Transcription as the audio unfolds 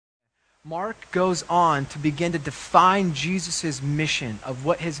Mark goes on to begin to define Jesus' mission of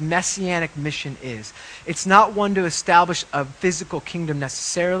what his messianic mission is. It's not one to establish a physical kingdom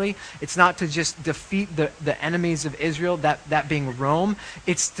necessarily. It's not to just defeat the enemies of Israel, that being Rome.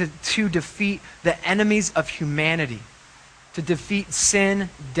 It's to defeat the enemies of humanity, to defeat sin,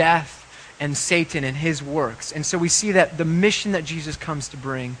 death, and Satan and his works. And so we see that the mission that Jesus comes to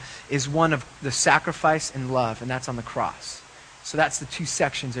bring is one of the sacrifice and love, and that's on the cross. So that's the two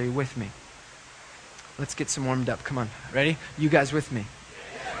sections. Are you with me? Let's get some warmed up. Come on. Ready? You guys with me?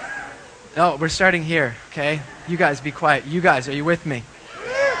 Oh, we're starting here, okay? You guys be quiet. You guys, are you with me?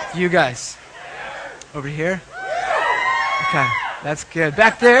 You guys. Over here? Okay, that's good.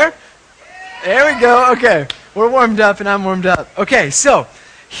 Back there? There we go. Okay, we're warmed up and I'm warmed up. Okay, so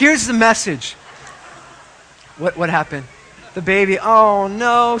here's the message. What happened? The baby. Oh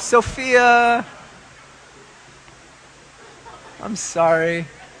no, Sophia. I'm sorry.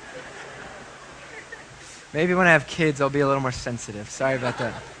 Maybe when I have kids, I'll be a little more sensitive. Sorry about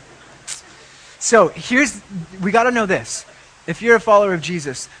that. So we got to know this. If you're a follower of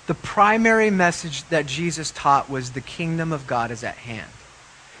Jesus, the primary message that Jesus taught was the kingdom of God is at hand.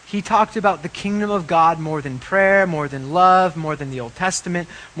 He talked about the kingdom of God more than prayer, more than love, more than the Old Testament,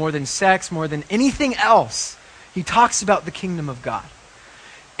 more than sex, more than anything else. He talks about the kingdom of God.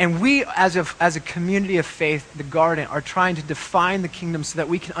 And we, as a community of faith, the Garden, are trying to define the kingdom so that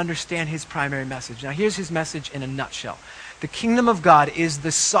we can understand his primary message. Now, here's his message in a nutshell. The kingdom of God is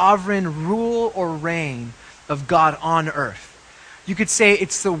the sovereign rule or reign of God on earth. You could say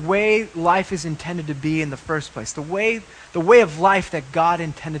it's the way life is intended to be in the first place, the way of life that God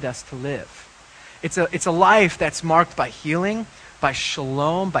intended us to live. It's a life that's marked by healing, by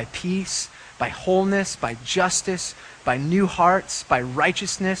shalom, by peace, by wholeness, by justice, by new hearts, by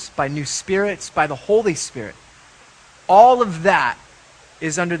righteousness, by new spirits, by the Holy Spirit. All of that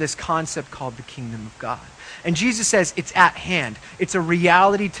is under this concept called the kingdom of God. And Jesus says it's at hand. It's a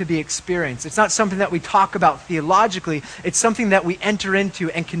reality to be experienced. It's not something that we talk about theologically. It's something that we enter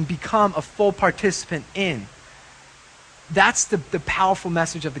into and can become a full participant in. That's the powerful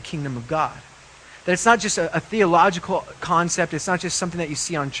message of the kingdom of God. That it's not just a theological concept. It's not just something that you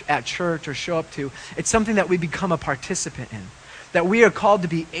see at church or show up to. It's something that we become a participant in. That we are called to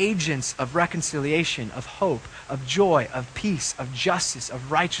be agents of reconciliation, of hope, of joy, of peace, of justice,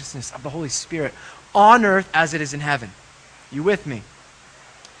 of righteousness, of the Holy Spirit on earth as it is in heaven. You with me?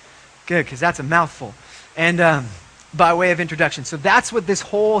 Good, because that's a mouthful. And by way of introduction. So that's what this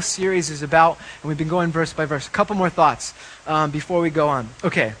whole series is about. And we've been going verse by verse. A couple more thoughts before we go on.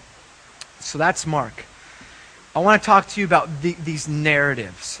 Okay. So that's Mark. I want to talk to you about these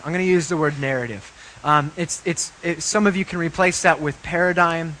narratives. I'm going to use the word narrative. Some of you can replace that with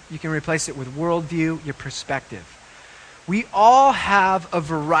paradigm. You can replace it with worldview, your perspective. We all have a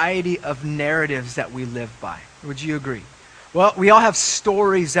variety of narratives that we live by. Would you agree? Well, we all have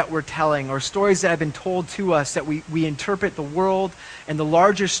stories that we're telling or stories that have been told to us that we interpret the world and the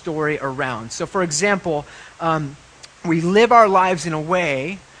larger story around. So for example, we live our lives in a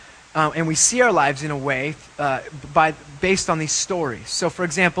way and we see our lives in a way based on these stories. So for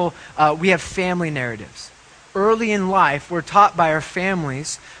example, we have family narratives. Early in life, we're taught by our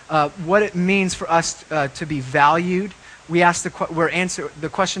families what it means for us to be valued. We ask the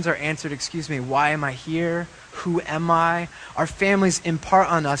questions are answered, why am I here? Who am I? Our families impart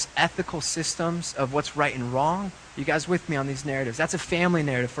on us ethical systems of what's right and wrong. You guys with me on these narratives? That's a family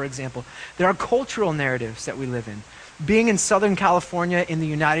narrative, for example. There are cultural narratives that we live in. Being in Southern California in the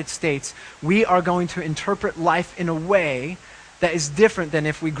United States, we are going to interpret life in a way that is different than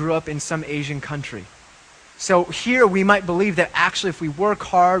if we grew up in some Asian country. So here we might believe that actually if we work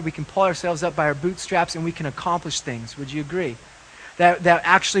hard, we can pull ourselves up by our bootstraps and we can accomplish things. Would you agree? That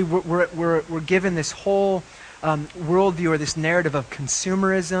actually we're given this whole worldview or this narrative of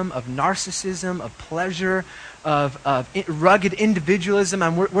consumerism, of narcissism, of pleasure, of rugged individualism.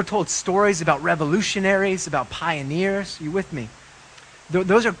 And we're told stories about revolutionaries, about pioneers. You with me?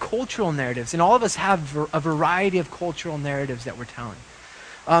 Those are cultural narratives. And all of us have a variety of cultural narratives that we're telling.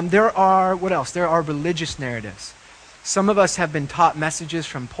 What else? There are religious narratives. Some of us have been taught messages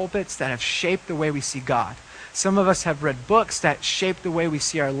from pulpits that have shaped the way we see God. Some of us have read books that shape the way we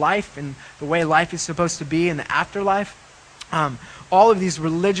see our life and the way life is supposed to be in the afterlife. All of these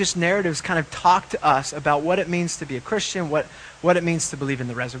religious narratives kind of talk to us about what it means to be a Christian, what it means to believe in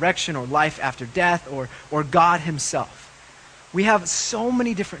the resurrection or life after death or God himself. We have so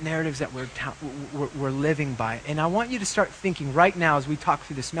many different narratives that we're living by. And I want you to start thinking right now as we talk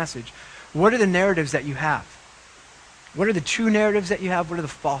through this message, what are the narratives that you have? What are the true narratives that you have? What are the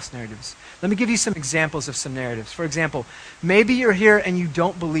false narratives? Let me give you some examples of some narratives. For example, maybe you're here and you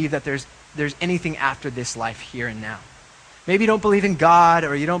don't believe that there's anything after this life here and now. Maybe you don't believe in God,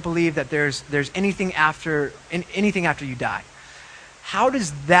 or you don't believe that there's anything after you die. How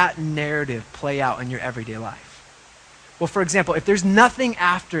does that narrative play out in your everyday life? Well, for example, if there's nothing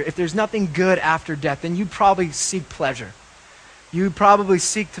good after death, then you probably seek pleasure. You probably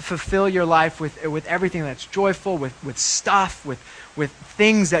seek to fulfill your life with everything that's joyful, with stuff, with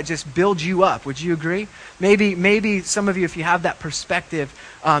things that just build you up. Would you agree? Maybe some of you, if you have that perspective,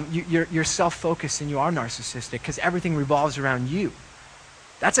 you're self-focused and you are narcissistic because everything revolves around you.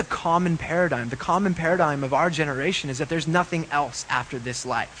 That's a common paradigm. The common paradigm of our generation is that there's nothing else after this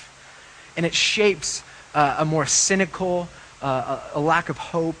life. And it shapes a more cynical, a lack of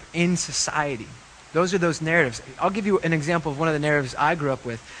hope in society. Those are those narratives. I'll give you an example of one of the narratives I grew up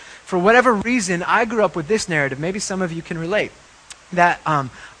with. For whatever reason, I grew up with this narrative. Maybe some of you can relate. That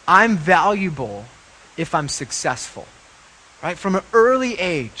I'm valuable if I'm successful. Right? From an early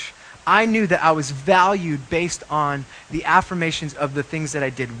age, I knew that I was valued based on the affirmations of the things that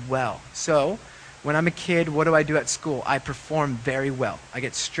I did well. So, when I'm a kid, what do I do at school? I perform very well. I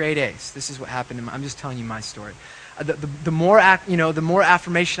get straight A's. This is what happened. I'm just telling you my story. The more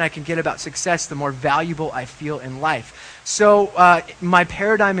affirmation I can get about success, the more valuable I feel in life. So my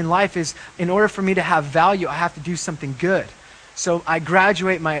paradigm in life is, in order for me to have value, I have to do something good. So I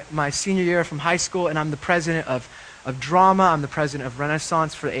graduate my senior year from high school, and I'm the president of drama. I'm the president of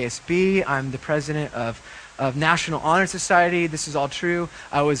Renaissance for ASB. I'm the president of National Honor Society. This is all true.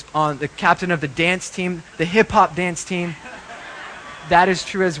 I was on the captain of the dance team, the hip-hop dance team. That is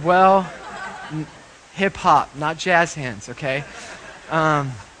true as well. Hip-hop, not jazz hands, okay?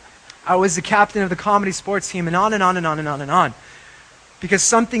 I was the captain of the comedy sports team, and on and on and on and on and on. Because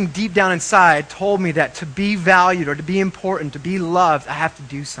something deep down inside told me that to be valued or to be important, to be loved, I have to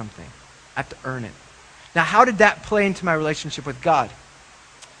do something. I have to earn it. Now, how did that play into my relationship with God?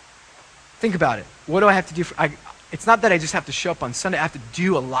 Think about it. What do I have to do? It's not that I just have to show up on Sunday. I have to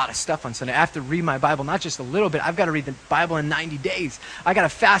do a lot of stuff on Sunday. I have to read my Bible, not just a little bit. I've got to read the Bible in 90 days. I got to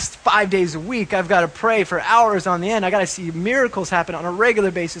fast 5 days a week. I've got to pray for hours on the end. I got to see miracles happen on a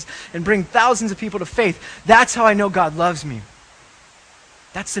regular basis and bring thousands of people to faith. That's how I know God loves me.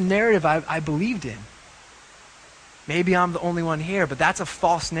 That's the narrative I believed in. Maybe I'm the only one here, but that's a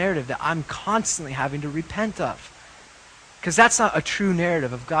false narrative that I'm constantly having to repent of. Because that's not a true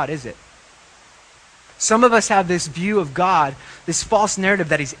narrative of God, is it? Some of us have this view of God, this false narrative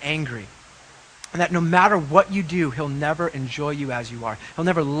that he's angry. And that no matter what you do, he'll never enjoy you as you are. He'll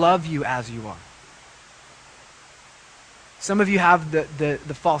never love you as you are. Some of you have the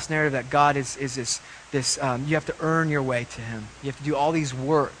false narrative that God is this you have to earn your way to him. You have to do all these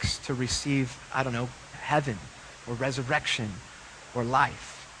works to receive, heaven or resurrection or life.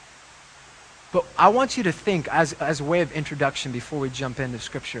 But I want you to think, as a way of introduction before we jump into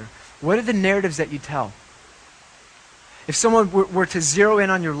Scripture, what are the narratives that you tell? If someone were to zero in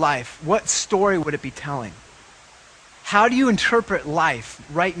on your life, what story would it be telling? How do you interpret life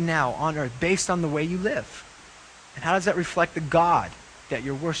right now on earth based on the way you live? And how does that reflect the God that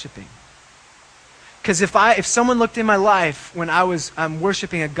you're worshiping? Because if someone looked in my life when I'm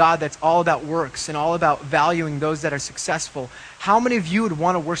worshiping a God that's all about works and all about valuing those that are successful, how many of you would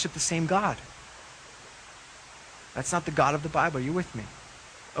want to worship the same God? That's not the God of the Bible. Are you with me?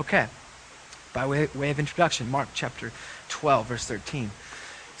 Okay. By way of introduction, Mark chapter 12, verse 13.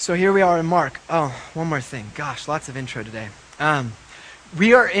 So here we are in Mark. Oh, one more thing. Gosh, lots of intro today.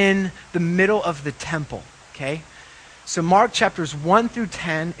 We are in the middle of the temple, okay? So Mark chapters 1 through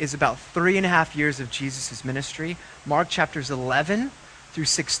 10 is about 3.5 years of Jesus' ministry. Mark chapters 11 through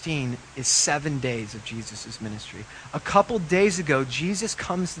 16 is 7 days of Jesus' ministry. A couple days ago, Jesus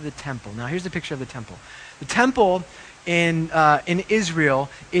comes to the temple. Now here's the picture of the temple. The temple in Israel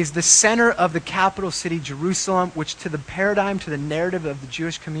is the center of the capital city, Jerusalem, which to the paradigm, to the narrative of the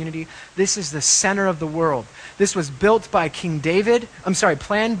Jewish community, this is the center of the world. This was planned by King David,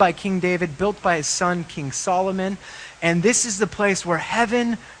 built by his son, King Solomon, and this is the place where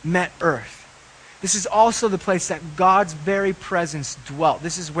heaven met earth. This is also the place that God's very presence dwelt.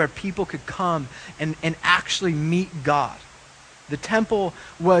 This is where people could come and actually meet God. The temple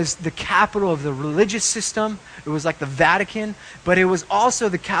was the capital of the religious system. It was like the Vatican, but it was also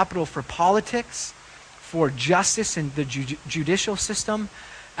the capital for politics, for justice and the judicial system,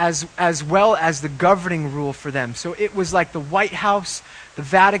 as well as the governing rule for them. So it was like the White House, the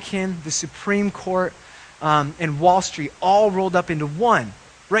Vatican, the Supreme Court, and Wall Street all rolled up into one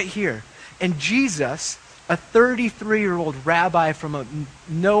right here. And Jesus, a 33-year-old rabbi from a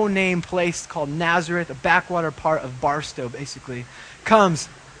no-name place called Nazareth, a backwater part of Barstow, basically, comes.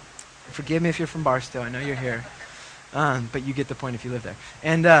 Forgive me if you're from Barstow. I know you're here. But you get the point if you live there.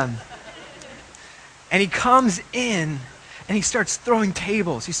 And he comes in, and he starts throwing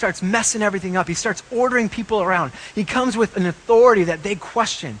tables. He starts messing everything up. He starts ordering people around. He comes with an authority that they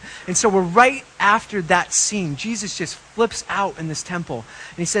question. And so we're right after that scene. Jesus just flips out in this temple.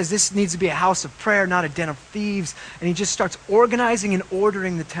 And he says, this needs to be a house of prayer, not a den of thieves. And he just starts organizing and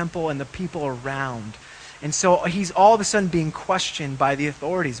ordering the temple and the people around. And so he's all of a sudden being questioned by the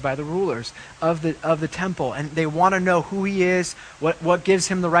authorities, by the rulers of the temple. And they want to know who he is, what gives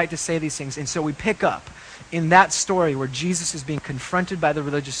him the right to say these things. And so we pick up in that story where Jesus is being confronted by the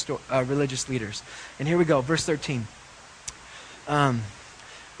religious leaders. And here we go, verse 13.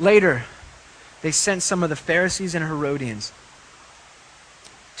 Later, they sent some of the Pharisees and Herodians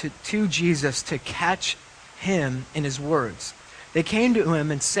to Jesus to catch him in his words. They came to him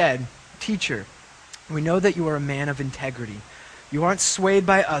and said, "Teacher, we know that you are a man of integrity. You aren't swayed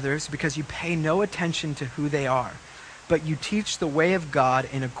by others because you pay no attention to who they are, but you teach the way of God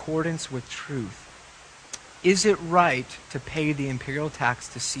in accordance with truth. Is it right to pay the imperial tax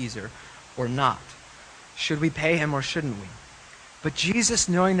to Caesar or not? Should we pay him or shouldn't we?" But Jesus,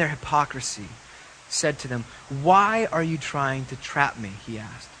 knowing their hypocrisy, said to them, "Why are you trying to trap me?" he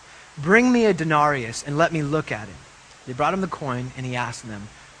asked. "Bring me a denarius and let me look at it." They brought him the coin, and he asked them,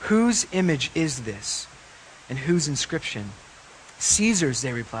 "Whose image is this, and whose inscription?" "Caesar's,"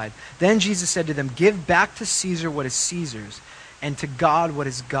 they replied. Then Jesus said to them, "Give back to Caesar what is Caesar's, and to God what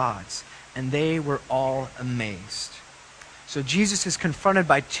is God's." And they were all amazed. So Jesus is confronted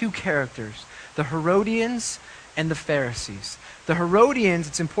by two characters, the Herodians and the Pharisees. The Herodians,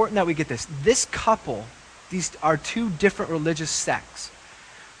 it's important that we get this. This couple, these are two different religious sects.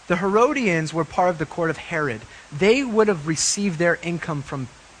 The Herodians were part of the court of Herod. They would have received their income from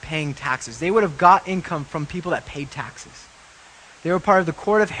paying taxes. They would have got income from people that paid taxes. They were part of the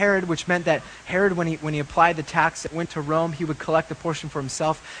court of Herod, which meant that Herod, when he applied the tax that went to Rome, he would collect a portion for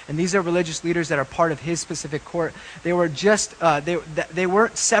himself. And these are religious leaders that are part of his specific court. They were just, they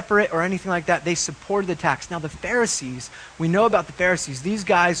weren't separate or anything like that. They supported the tax. Now the Pharisees, we know about the Pharisees. These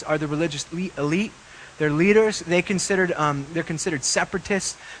guys are the religious elite. They're leaders. They're considered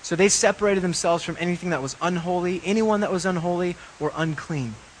separatists. So they separated themselves from anything that was unholy, anyone that was unholy or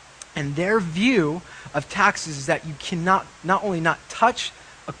unclean. And their view of taxes is that you cannot not only not touch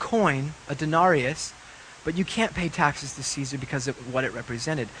a coin, a denarius, but you can't pay taxes to Caesar because of what it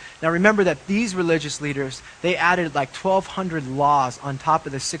represented. Now remember that these religious leaders, they added like 1,200 laws on top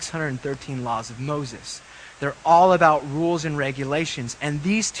of the 613 laws of Moses. They're all about rules and regulations. And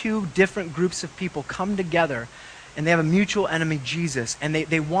these two different groups of people come together, and they have a mutual enemy, Jesus. And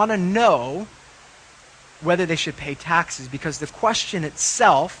they want to know whether they should pay taxes, because the question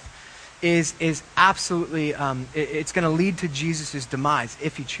itself is absolutely, it's going to lead to Jesus' demise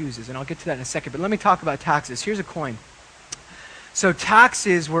if he chooses. And I'll get to that in a second. But let me talk about taxes. Here's a coin. So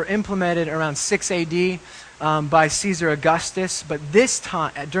taxes were implemented around 6 AD by Caesar Augustus. But this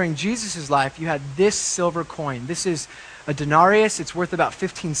time, during Jesus' life, you had this silver coin. This is a denarius. It's worth about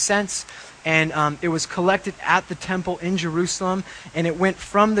 15 cents. And it was collected at the temple in Jerusalem. And it went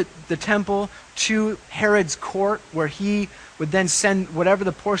from the temple to Herod's court, where he would then send whatever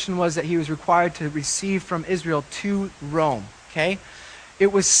the portion was that he was required to receive from Israel to Rome. Okay?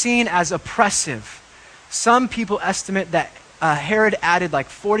 It was seen as oppressive. Some people estimate that Herod added like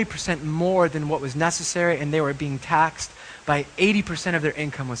 40% more than what was necessary, and they were being taxed by 80% of their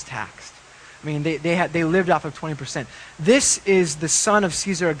income was taxed. I mean, they lived off of 20%. This is the son of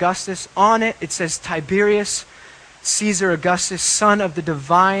Caesar Augustus. On it, it says Tiberius Caesar Augustus, son of the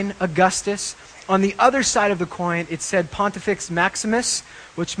divine Augustus. On the other side of the coin, it said Pontifex Maximus,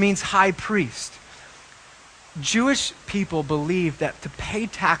 which means high priest. Jewish people believed that to pay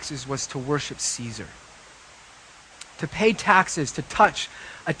taxes was to worship Caesar. To pay taxes, to touch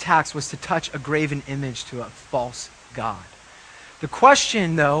a tax, was to touch a graven image to a false god. The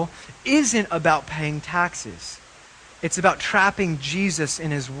question, though, isn't about paying taxes. It's about trapping Jesus in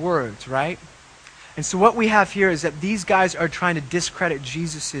his words, right? And so what we have here is that these guys are trying to discredit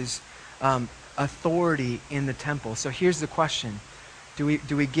Jesus' authority in the temple. So here's the question. Do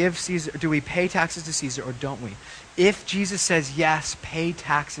we give Caesar, do we pay taxes to Caesar, or don't we? If Jesus says, yes, pay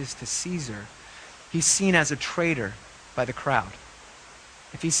taxes to Caesar, he's seen as a traitor by the crowd.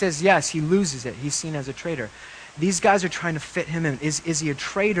 If he says yes, he loses it. He's seen as a traitor. These guys are trying to fit him in. Is he a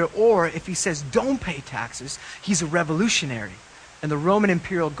traitor? Or if he says don't pay taxes, he's a revolutionary. And the Roman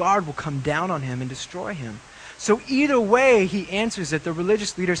imperial guard will come down on him and destroy him. So either way he answers it, the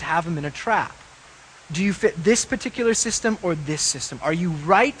religious leaders have him in a trap. Do you fit this particular system or this system? Are you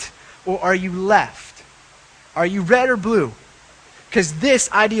right or are you left? Are you red or blue? Because this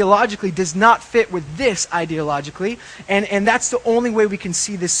ideologically does not fit with this ideologically, and that's the only way we can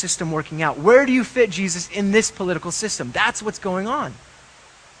see this system working out. Where do you fit Jesus in this political system? That's what's going on.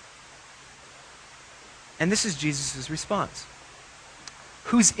 And this is Jesus' response.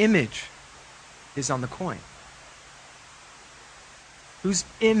 Whose image is on the coin? Whose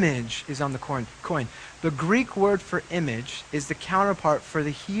image is on the coin? The Greek word for image is the counterpart for the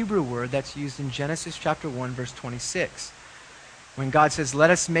Hebrew word that's used in Genesis chapter 1, verse 26. When God says, let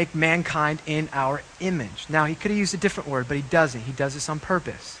us make mankind in our image. Now, he could have used a different word, but he doesn't. He does this on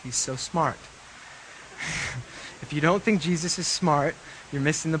purpose. He's so smart. If you don't think Jesus is smart, you're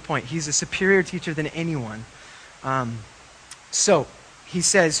missing the point. He's a superior teacher than anyone. So, he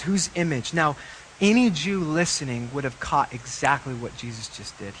says, whose image? Now, any Jew listening would have caught exactly what Jesus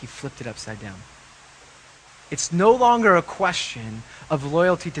just did. He flipped it upside down. It's no longer a question of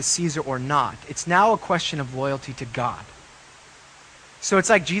loyalty to Caesar or not. It's now a question of loyalty to God. So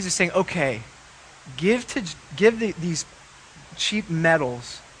it's like Jesus saying, okay, give these cheap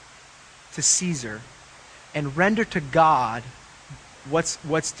medals to Caesar and render to God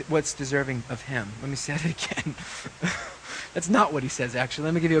what's deserving of him. Let me say that again. That's not what he says, actually.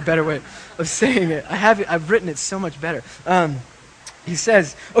 Let me give you a better way of saying it. I've written it so much better. He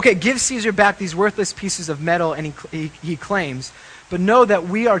says, okay, give Caesar back these worthless pieces of metal, and he claims, but know that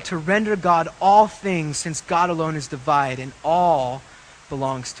we are to render God all things, since God alone is divine, and all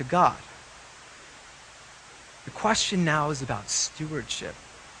belongs to God. The question now is about stewardship.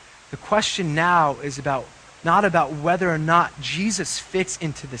 The question now is not about whether or not Jesus fits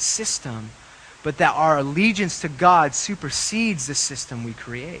into the system, but that our allegiance to God supersedes the system we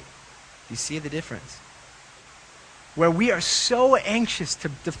create. Do you see the difference? Where we are so anxious to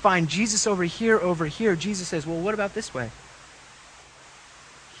find Jesus over here, Jesus says, well, what about this way?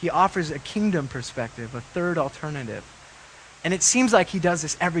 He offers a kingdom perspective, a third alternative. And it seems like he does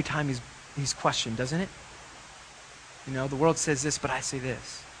this every time he's questioned, doesn't it? You know, the world says this, but I say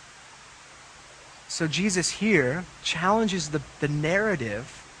this. So Jesus here challenges the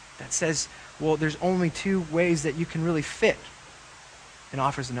narrative that says, well, there's only two ways that you can really fit, and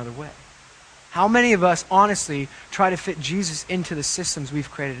offers another way. How many of us, honestly, try to fit Jesus into the systems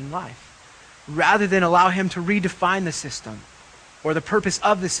we've created in life, rather than allow him to redefine the system or the purpose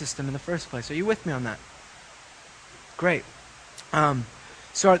of the system in the first place? Are you with me on that? Great.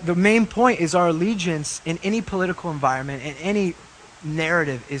 So the main point is our allegiance in any political environment and any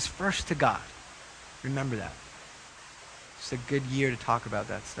narrative is first to God. Remember that. It's a good year to talk about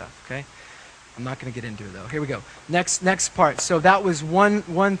that stuff, okay? I'm not going to get into it, though. Here we go. Next part. So that was one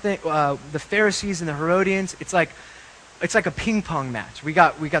thing. The Pharisees and the Herodians. It's like a ping pong match. We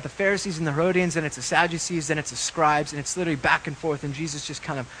got the Pharisees and the Herodians, and it's the Sadducees, then it's the scribes, and it's literally back and forth. And Jesus just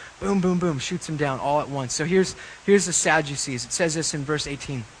kind of boom, boom, boom, shoots them down all at once. So here's the Sadducees. It says this in verse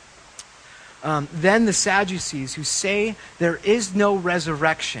 18. Then the Sadducees, who say there is no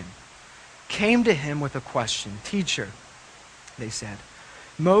resurrection, came to him with a question. Teacher, they said,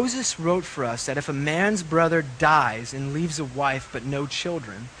 Moses wrote for us that if a man's brother dies and leaves a wife but no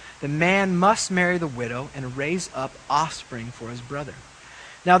children, the man must marry the widow and raise up offspring for his brother.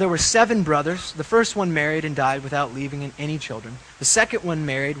 Now there were 7 brothers. The first one married and died without leaving any children. The second one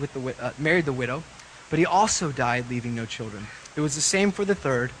married the widow, but he also died leaving no children. It was the same for the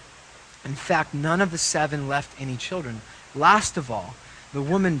third. In fact, none of the 7 left any children. Last of all, the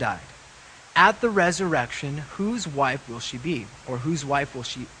woman died. At the resurrection, whose wife will she be? Or whose wife will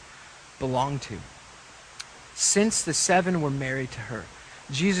she belong to? Since the 7 were married to her.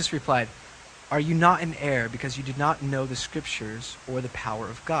 Jesus replied, are you not in error because you did not know the scriptures or the power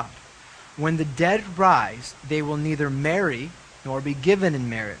of God? When the dead rise, they will neither marry nor be given in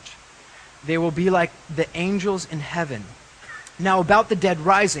marriage. They will be like the angels in heaven. Now about the dead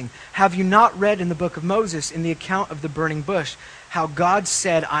rising, have you not read in the book of Moses in the account of the burning bush, how God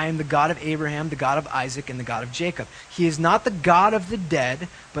said, I am the God of Abraham, the God of Isaac, and the God of Jacob. He is not the God of the dead,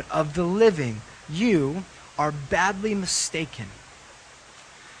 but of the living. You are badly mistaken.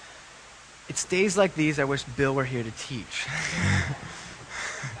 It's days like these I wish Bill were here to teach.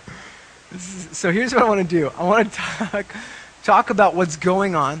 So here's what I want to do. I want to talk about what's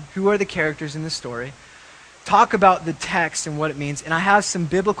going on, who are the characters in the story, talk about the text and what it means, and I have some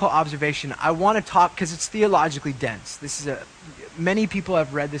biblical observation. I want to talk, because it's theologically dense. Many people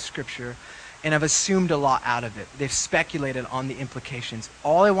have read this scripture and have assumed a lot out of it. They've speculated on the implications.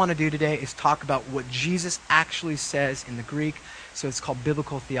 All I want to do today is talk about what Jesus actually says in the Greek. So it's called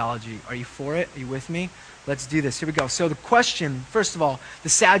biblical theology. Are you for it? Are you with me? Let's do this. Here we go. So the question, first of all, the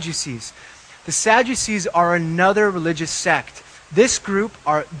Sadducees. The Sadducees are another religious sect. This group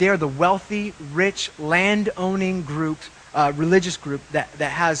they're the wealthy, rich, land-owning group, religious group that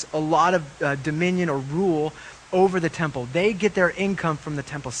has a lot of dominion or rule over the temple. They get their income from the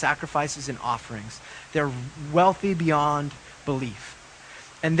temple sacrifices and offerings. They're wealthy beyond belief.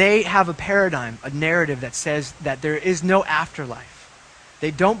 And they have a paradigm, a narrative that says that there is no afterlife. They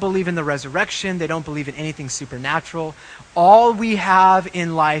don't believe in the resurrection. They don't believe in anything supernatural. All we have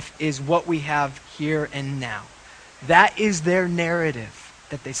in life is what we have here and now. That is their narrative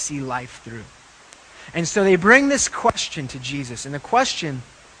that they see life through. And so they bring this question to Jesus. And the question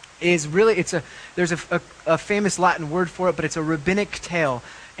is really, there's a famous Latin word for it, but it's a rabbinic tale.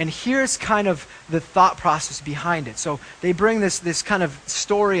 And here's kind of the thought process behind it. So they bring this kind of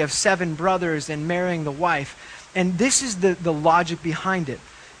story of 7 brothers and marrying the wife. And this is the logic behind it.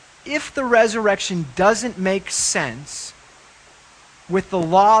 If the resurrection doesn't make sense with the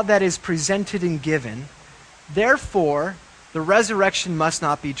law that is presented and given, therefore, the resurrection must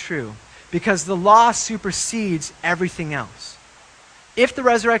not be true, because the law supersedes everything else. If the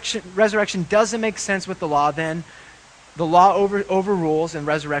resurrection doesn't make sense with the law, then the law overrules and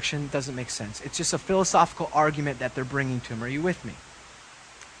resurrection doesn't make sense. It's just a philosophical argument that they're bringing to him. Are you with me?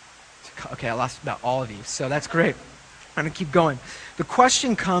 Okay, I lost about all of you, so that's great. I'm going to keep going. The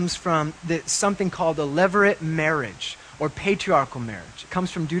question comes from something called a levirate marriage, or patriarchal marriage. It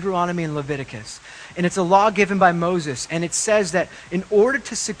comes from Deuteronomy and Leviticus. And it's a law given by Moses. And it says that in order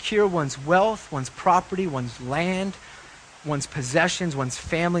to secure one's wealth, one's property, one's land, one's possessions, one's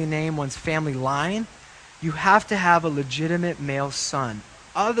family name, one's family line, you have to have a legitimate male son.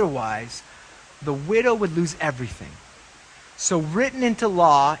 Otherwise, the widow would lose everything. So written into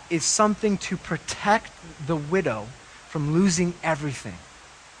law is something to protect the widow from losing everything.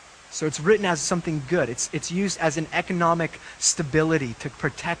 So it's written as something good. It's used as an economic stability to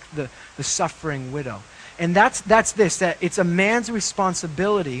protect the suffering widow. And that's that it's a man's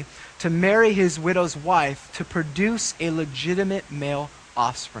responsibility to marry his widow's wife to produce a legitimate male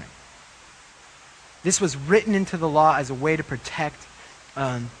offspring. This was written into the law as a way to protect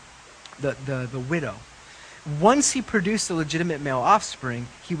the widow. Once he produced a legitimate male offspring,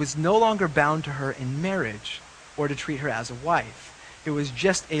 he was no longer bound to her in marriage or to treat her as a wife. It was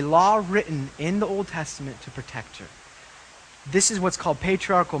just a law written in the Old Testament to protect her. This is what's called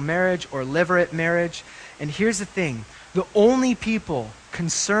patriarchal marriage or levirate marriage. And here's the thing. The only people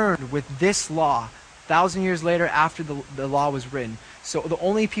concerned with this law, 1,000 years later after the law was written, so the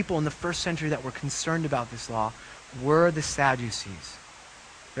only people in the first century that were concerned about this law were the Sadducees.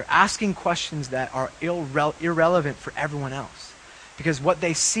 They're asking questions that are irrelevant for everyone else. Because what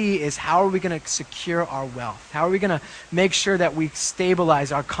they see is, how are we going to secure our wealth? How are we going to make sure that we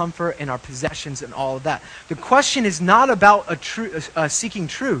stabilize our comfort and our possessions and all of that? The question is not about seeking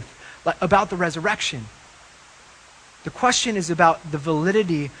truth, but about the resurrection. The question is about the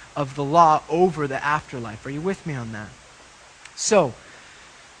validity of the law over the afterlife. Are you with me on that? So,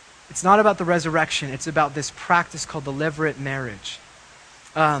 it's not about the resurrection. It's about this practice called the levirate marriage.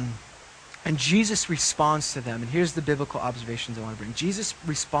 And Jesus responds to them. And here's the biblical observations I want to bring. Jesus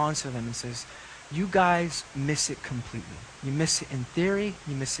responds to them and says, you guys miss it completely. You miss it in theory,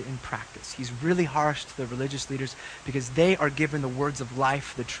 you miss it in practice. He's really harsh to the religious leaders because they are given the words of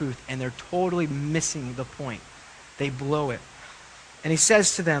life, the truth, and they're totally missing the point. They blow it. And he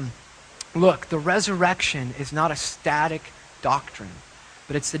says to them, look, the resurrection is not a static doctrine,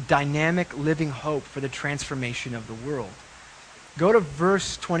 but it's a dynamic living hope for the transformation of the world. Go to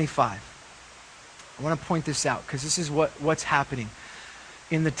verse 25. I want to point this out because this is what's happening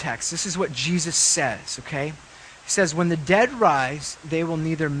in the text. This is what Jesus says, okay? He says, when the dead rise, they will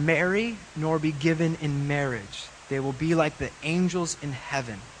neither marry nor be given in marriage. They will be like the angels in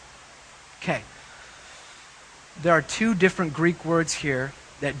heaven. Okay. There are 2 different Greek words here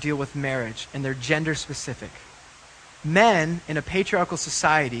that deal with marriage, and they're gender specific. Men in a patriarchal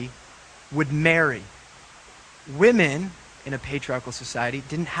society would marry. Women in a patriarchal society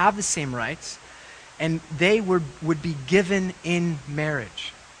didn't have the same rights, and they would be given in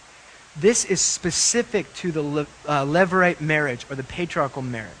marriage. This is specific to the levirate marriage or the patriarchal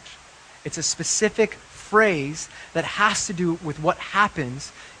marriage. It's a specific phrase that has to do with what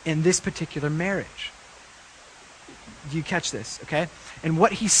happens in this particular marriage. Do you catch this? Okay? And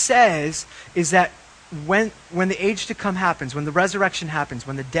what he says is that when the age to come happens, when the resurrection happens,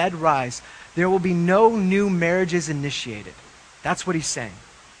 when the dead rise, there will be no new marriages initiated. That's what he's saying.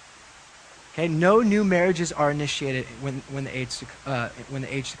 Okay, no new marriages are initiated when the age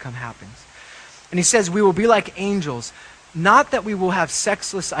to come happens. And he says we will be like angels, not that we will have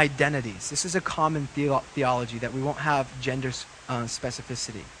sexless identities. This is a common theology, that we won't have gender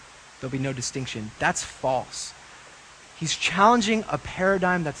specificity. There'll be no distinction. That's false. He's challenging a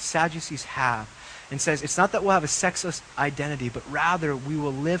paradigm that the Sadducees have and says it's not that we'll have a sexless identity, but rather we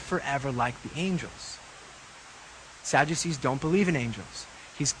will live forever like the angels. Sadducees don't believe in angels.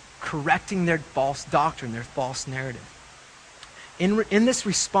 He's correcting their false doctrine, their false narrative. In this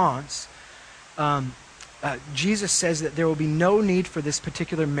response, Jesus says that there will be no need for this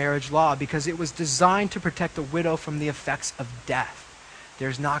particular marriage law because it was designed to protect the widow from the effects of death.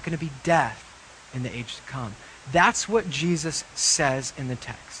 There's not going to be death in the age to come. That's what Jesus says in the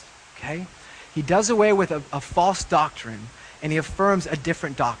text, okay? He does away with a false doctrine, and he affirms a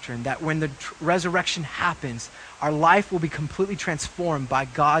different doctrine, that when the resurrection happens, our life will be completely transformed by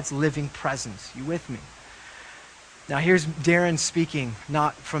God's living presence. You with me? Now here's Darren speaking,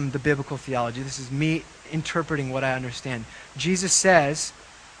 not from the biblical theology. This is me interpreting what I understand. Jesus says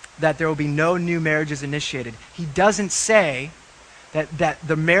that there will be no new marriages initiated. He doesn't say that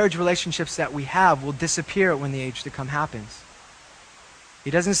the marriage relationships that we have will disappear when the age to come happens. He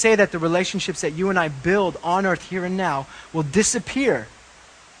doesn't say that the relationships that you and I build on earth here and now will disappear.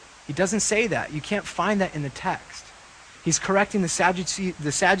 He doesn't say that. You can't find that in the text. He's correcting the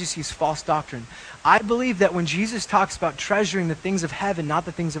Sadducees' false doctrine. I believe that when Jesus talks about treasuring the things of heaven, not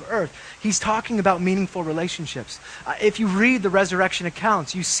the things of earth, he's talking about meaningful relationships. If you read the resurrection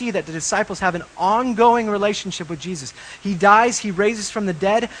accounts, you see that the disciples have an ongoing relationship with Jesus. He dies, he raises from the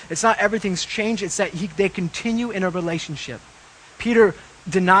dead. It's not everything's changed, it's that they continue in a relationship. Peter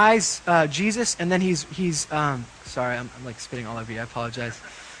denies Jesus, and then he's sorry, I'm like spitting all over you. I apologize.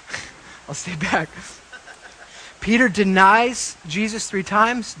 I'll stay back. Peter denies Jesus 3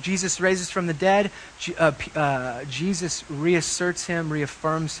 times. Jesus raises from the dead. Jesus reasserts him,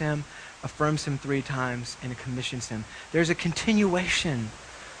 reaffirms him, affirms him 3 times, and commissions him. There's a continuation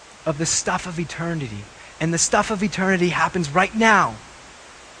of the stuff of eternity. And the stuff of eternity happens right now.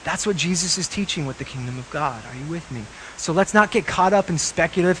 That's what Jesus is teaching with the kingdom of God. Are you with me? So let's not get caught up in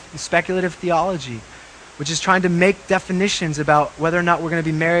speculative theology, which is trying to make definitions about whether or not we're going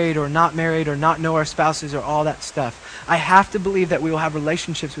to be married or not know our spouses or all that stuff. I have to believe that we will have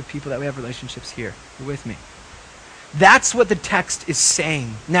relationships with people that we have relationships here. You're with me? That's what the text is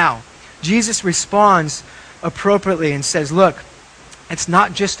saying. Now, Jesus responds appropriately and says, look, it's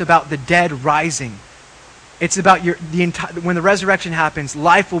not just about the dead rising. It's about when the resurrection happens,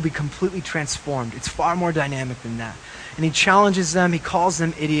 life will be completely transformed. It's far more dynamic than that. And he challenges them, he calls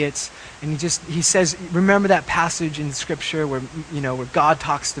them idiots, and he says, remember that passage in Scripture where God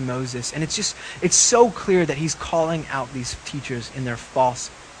talks to Moses, and it's so clear that he's calling out these teachers in their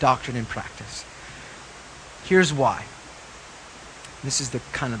false doctrine and practice. Here's why. This is the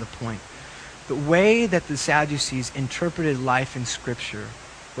point. The way that the Sadducees interpreted life in Scripture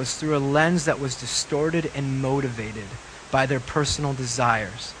was through a lens that was distorted and motivated by their personal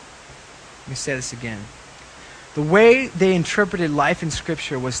desires. Let me say this again. The way they interpreted life in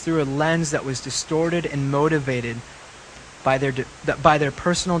Scripture was through a lens that was distorted and motivated by their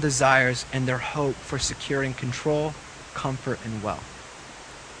personal desires and their hope for securing control, comfort, and wealth.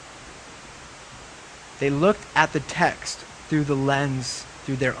 They looked at the text through the lens,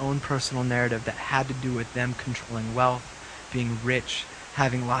 through their own personal narrative that had to do with them controlling wealth, being rich,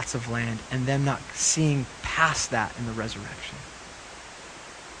 having lots of land, and them not seeing past that in the resurrection.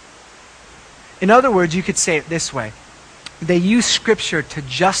 In other words, you could say it this way. They use Scripture to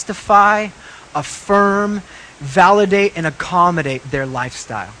justify, affirm, validate, and accommodate their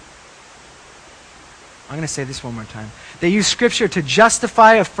lifestyle. I'm going to say this one more time. They use Scripture to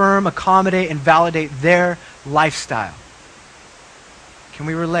justify, affirm, accommodate, and validate their lifestyle. Can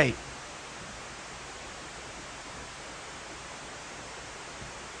we relate?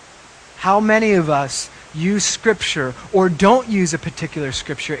 How many of us use Scripture or don't use a particular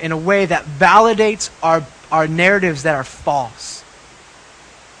Scripture in a way that validates our narratives that are false?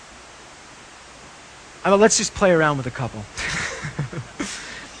 Let's just play around with a couple.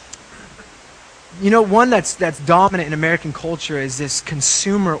 One that's dominant in American culture is this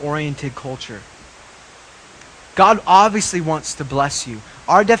consumer-oriented culture. God obviously wants to bless you.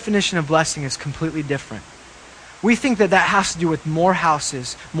 Our definition of blessing is completely different. We think that has to do with more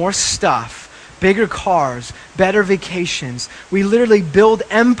houses, more stuff, bigger cars, better vacations. We literally build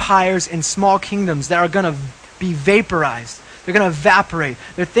empires in small kingdoms that are going to be vaporized. They're going to evaporate.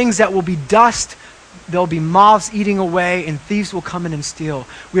 They're things that will be dust. There'll be moths eating away, and thieves will come in and steal.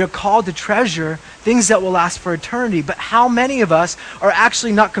 We are called to treasure things that will last for eternity. But how many of us are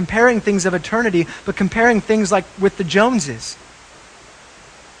actually not comparing things of eternity, but comparing things like with the Joneses?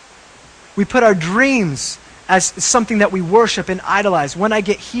 We put our dreams as something that we worship and idolize. When I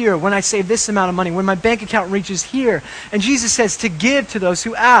get here, when I save this amount of money, when my bank account reaches here. And Jesus says to give to those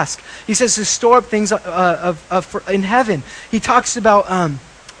who ask. He says to store up things in heaven. He talks about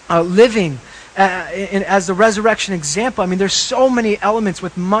living as the resurrection example. I mean, there's so many elements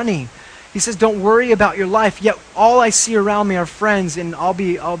with money. He says, don't worry about your life. Yet all I see around me are friends, and I'll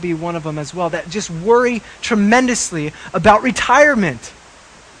be one of them as well, that just worry tremendously about retirement.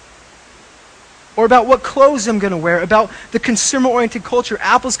 Or about what clothes I'm going to wear, about the consumer-oriented culture.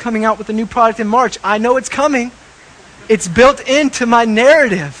 Apple's coming out with a new product in March. I know it's coming. It's built into my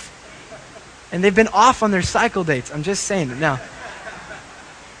narrative. And they've been off on their cycle dates. I'm just saying it now.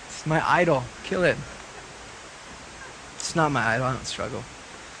 It's my idol. Kill it. It's not my idol. I don't struggle.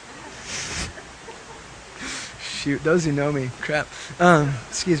 Shoot, those who know me. Crap.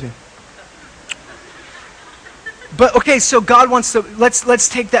 Excuse me. But okay, so God wants to, let's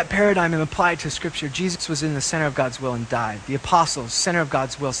take that paradigm and apply it to Scripture. Jesus was in the center of God's will and died. The apostles, center of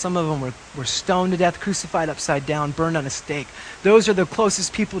God's will. Some of them were stoned to death, crucified upside down, burned on a stake. Those are the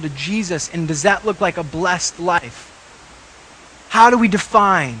closest people to Jesus. And does that look like a blessed life? How do we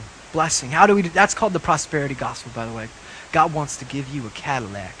define blessing? That's called the prosperity gospel, by the way. God wants to give you a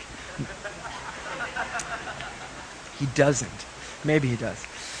Cadillac. He doesn't. Maybe he does.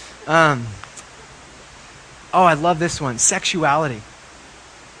 Oh, I love this one. Sexuality.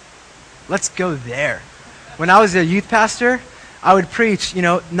 Let's go there. When I was a youth pastor, I would preach,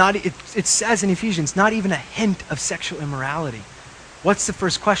 it says in Ephesians, not even a hint of sexual immorality. What's the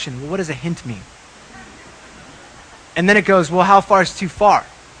first question? Well, what does a hint mean? And then it goes, well, how far is too far?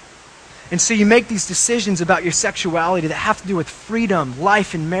 And so you make these decisions about your sexuality that have to do with freedom,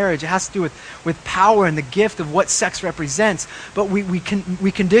 life, and marriage. It has to do with power and the gift of what sex represents. But we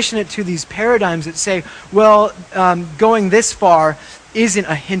condition it to these paradigms that say, well, going this far isn't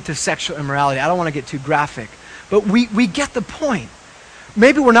a hint of sexual immorality. I don't want to get too graphic. But we get the point.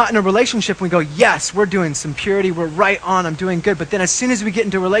 Maybe we're not in a relationship and we go, yes, we're doing some purity, we're right on, I'm doing good. But then as soon as we get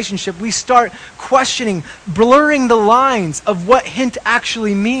into a relationship, we start questioning, blurring the lines of what hint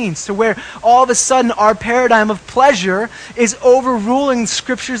actually means, to where all of a sudden our paradigm of pleasure is overruling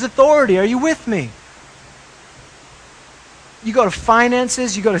Scripture's authority. Are you with me? You go to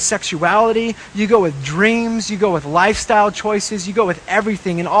finances, you go to sexuality, you go with dreams, you go with lifestyle choices, you go with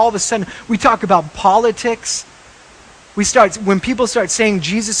everything, and all of a sudden we talk about politics. When people start saying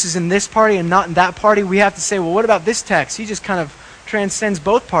Jesus is in this party and not in that party, we have to say, well, what about this text? He just kind of transcends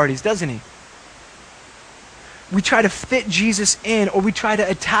both parties, doesn't he? We try to fit Jesus in, or we try to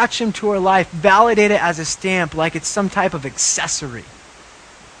attach him to our life, validate it as a stamp, like it's some type of accessory.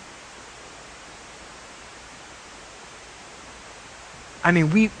 I mean,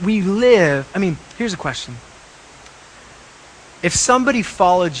 here's a question. If somebody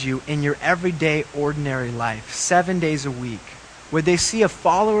followed you in your everyday, ordinary life, 7 days a week, would they see a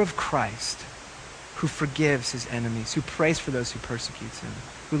follower of Christ who forgives his enemies, who prays for those who persecute him,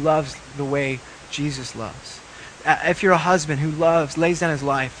 who loves the way Jesus loves? If you're a husband who lays down his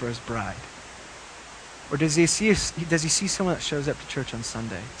life for his bride, or does he see someone that shows up to church on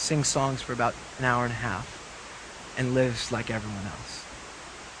Sunday, sings songs for about an hour and a half, and lives like everyone else?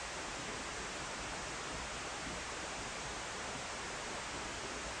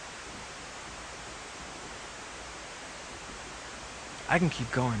 I can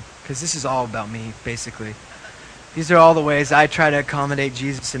keep going, because this is all about me, basically. These are all the ways I try to accommodate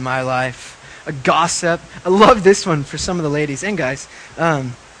Jesus in my life. A gossip. I love this one for some of the ladies and guys.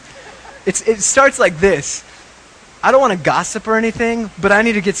 It starts like this. I don't want to gossip or anything, but I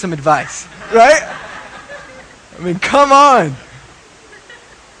need to get some advice. Right? I mean, come on.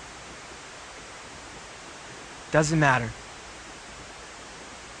 Doesn't matter.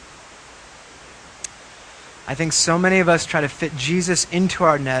 I think so many of us try to fit Jesus into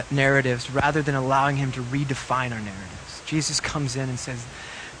our narratives rather than allowing him to redefine our narratives. Jesus comes in and says,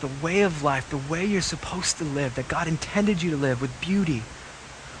 the way of life, the way you're supposed to live, that God intended you to live, with beauty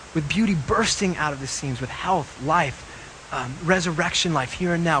bursting out of the seams, with health, life, resurrection life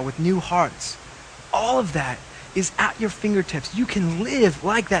here and now, with new hearts. All of that is at your fingertips. You can live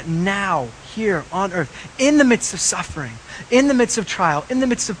like that now, here on earth, in the midst of suffering, in the midst of trial, in the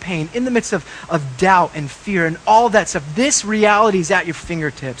midst of pain, in the midst of doubt and fear and all that stuff. This reality is at your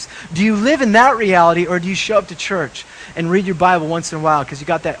fingertips. Do you live in that reality, or do you show up to church and read your Bible once in a while because you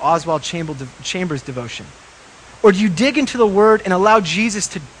got that Oswald Chambers devotion? Or do you dig into the Word and allow Jesus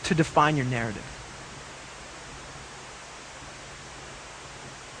to define your narrative?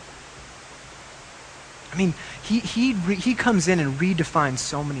 I mean, he comes in and redefines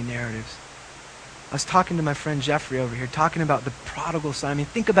so many narratives. I was talking to my friend Jeffrey over here, talking about the prodigal son. I mean,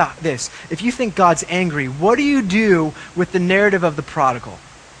 think about this. If you think God's angry, what do you do with the narrative of the prodigal?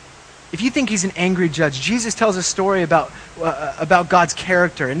 If you think he's an angry judge, Jesus tells a story about God's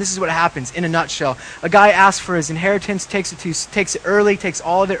character, and this is what happens in a nutshell. A guy asks for his inheritance, takes it early, takes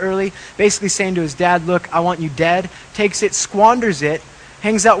all of it early, basically saying to his dad, look, I want you dead, takes it, squanders it,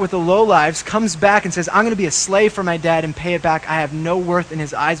 hangs out with the lowlives, comes back and says, I'm going to be a slave for my dad and pay it back. I have no worth in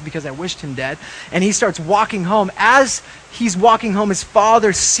his eyes because I wished him dead. And he starts walking home. As he's walking home, his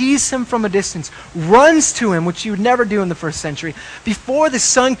father sees him from a distance, runs to him, which you would never do in the first century. Before the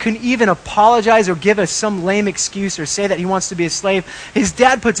son can even apologize or give us some lame excuse or say that he wants to be a slave, his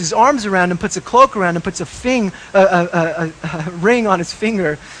dad puts his arms around him, puts a cloak around him, puts a ring on his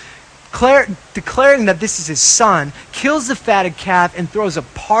finger, declaring that this is his son, kills the fatted calf, and throws a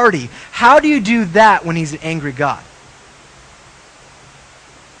party. How do you do that when he's an angry God?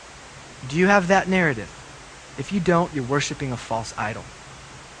 Do you have that narrative? If you don't, you're worshiping a false idol.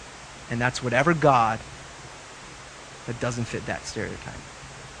 And that's whatever God that doesn't fit that stereotype.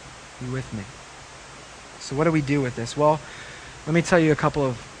 You with me? So what do we do with this? Well, let me tell you a couple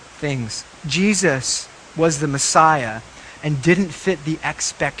of things. Jesus was the Messiah and didn't fit the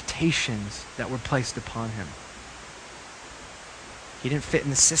expectations that were placed upon him. He didn't fit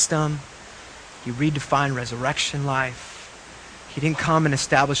in the system. He redefined resurrection life. He didn't come and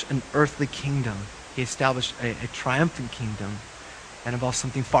establish an earthly kingdom. He established a triumphant kingdom that involved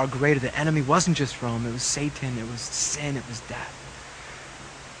something far greater. The enemy wasn't just Rome. It was Satan. It was sin. It was death.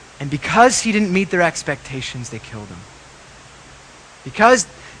 And because he didn't meet their expectations, they killed him. Because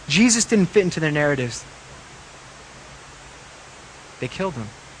Jesus didn't fit into their narratives, they killed him.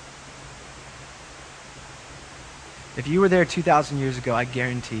 If you were there 2,000 years ago, I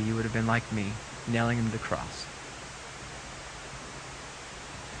guarantee you would have been like me, nailing him to the cross.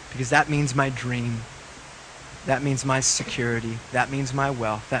 Because that means my dream. That means my security. That means my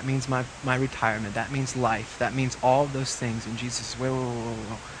wealth. That means my retirement. That means life. That means all of those things. And Jesus says, whoa.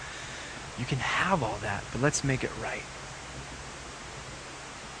 You can have all that, but let's make it right.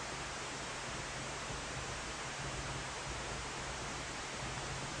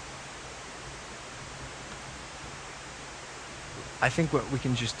 I think what we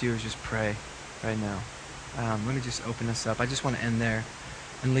can just do is just pray right now. Let me just open this up. I just want to end there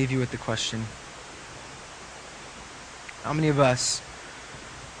and leave you with the question. How many of us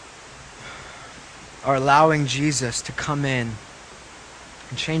are allowing Jesus to come in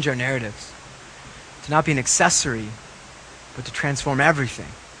and change our narratives? To not be an accessory, but to transform everything.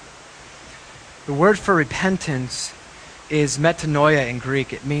 The word for repentance is metanoia in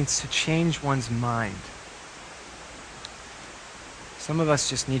Greek. It means to change one's mind. Some of us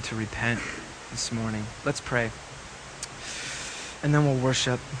just need to repent this morning. Let's pray. And then we'll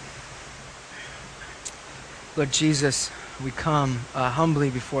worship. Lord Jesus, we come humbly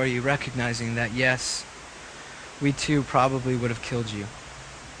before you, recognizing that, yes, we too probably would have killed you.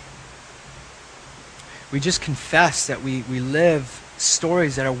 We just confess that we live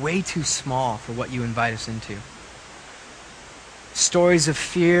stories that are way too small for what you invite us into. Stories of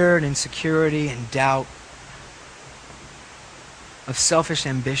fear and insecurity and doubt, of selfish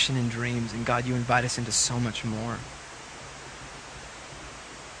ambition and dreams. And God, you invite us into so much more.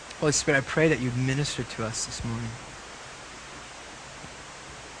 Holy Spirit, I pray that you'd minister to us this morning.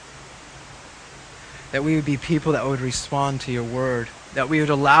 That we would be people that would respond to your word. That we would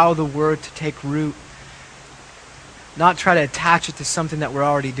allow the word to take root. Not try to attach it to something that we're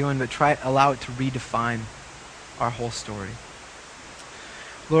already doing, but allow it to redefine our whole story.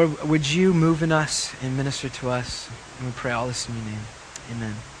 Lord, would you move in us and minister to us? And we pray all this in your name.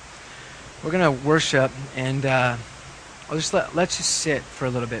 Amen. We're going to worship, and let's just sit for a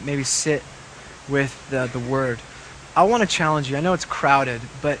little bit. Maybe sit with the word. I want to challenge you. I know it's crowded,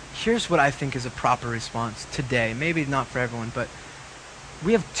 but here's what I think is a proper response today. Maybe not for everyone, but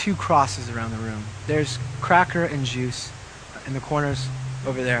we have 2 crosses around the room. There's cracker and juice in the corners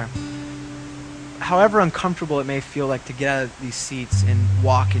over there. However uncomfortable it may feel like to get out of these seats and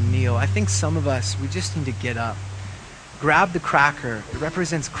walk and kneel, I think some of us, we just need to get up. Grab the cracker. It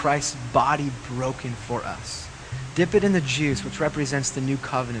represents Christ's body broken for us. Dip it in the juice, which represents the new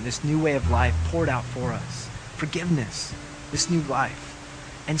covenant, this new way of life poured out for us. Forgiveness, this new life.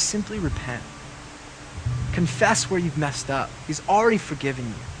 And simply repent. Confess where you've messed up. He's already forgiven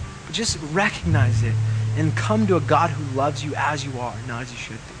you. But just recognize it and come to a God who loves you as you are, not as you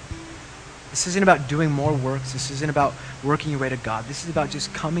should be. This isn't about doing more works. This isn't about working your way to God. This is about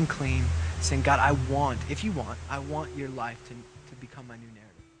just coming clean, saying, God, if you want, I want your life to become my new narrative.